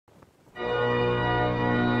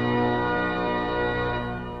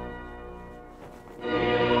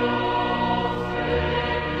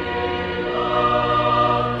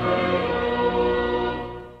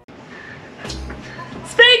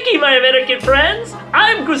my American friends.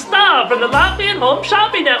 I'm Gustav from the Latvian Home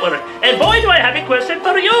Shopping Network, and boy do I have a question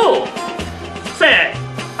for you. Say,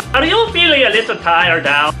 are you feeling a little tired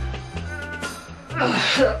now?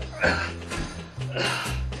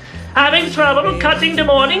 Having trouble cutting the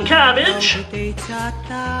morning cabbage?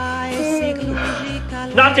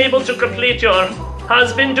 Not able to complete your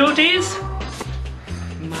husband duties?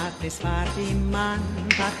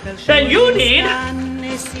 Then you need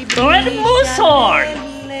red moose horn!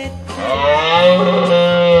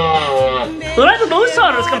 Red moose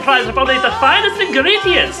horn is comprised of only the finest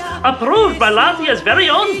ingredients, approved by Latvia's very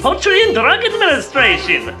own Poultry and Drug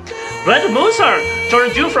Administration. Red moose horn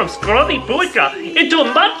turns you from scrawny puika into a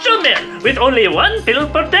macho man with only one pill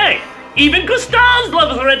per day. Even Gustav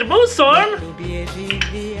loves red moose horn!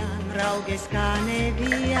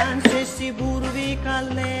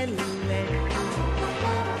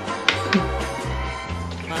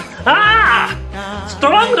 Ah!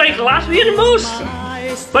 Strong like Latvian moose!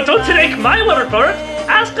 But don't take my word for it,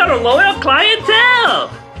 ask our loyal clientele!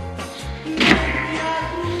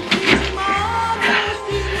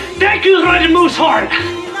 Thank you, Red Moose Horn!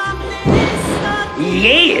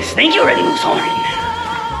 Yes, thank you, Red Moose Horn.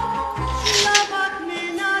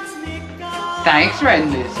 Thanks, Red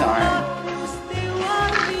Moose Horn.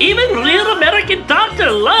 Even real American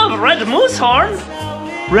doctors love Red Moose Horn!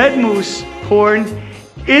 Red Moose Horn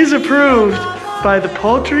is approved by the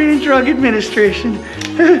Poultry and Drug Administration.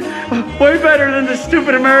 Way better than the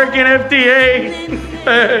stupid American FDA.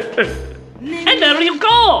 And there you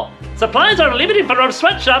go! Supplies are limited for our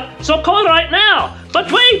sweatshop, so call right now. But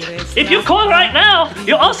wait! If you call right now,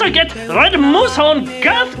 you also get Red Moose Horn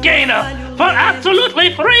Girth Gainer for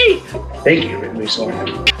absolutely free! Thank you, Red Moose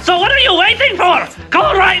Horn. So what are you waiting for?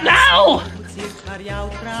 Call right now!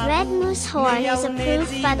 Red Moose Horn is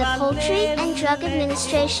approved by the Poultry and Drug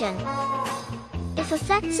Administration. If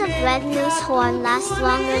effects of Red Moose Horn last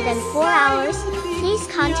longer than 4 hours, please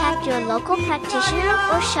contact your local practitioner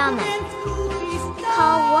or shaman.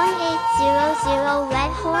 Call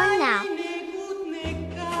 1-800-RED-HORN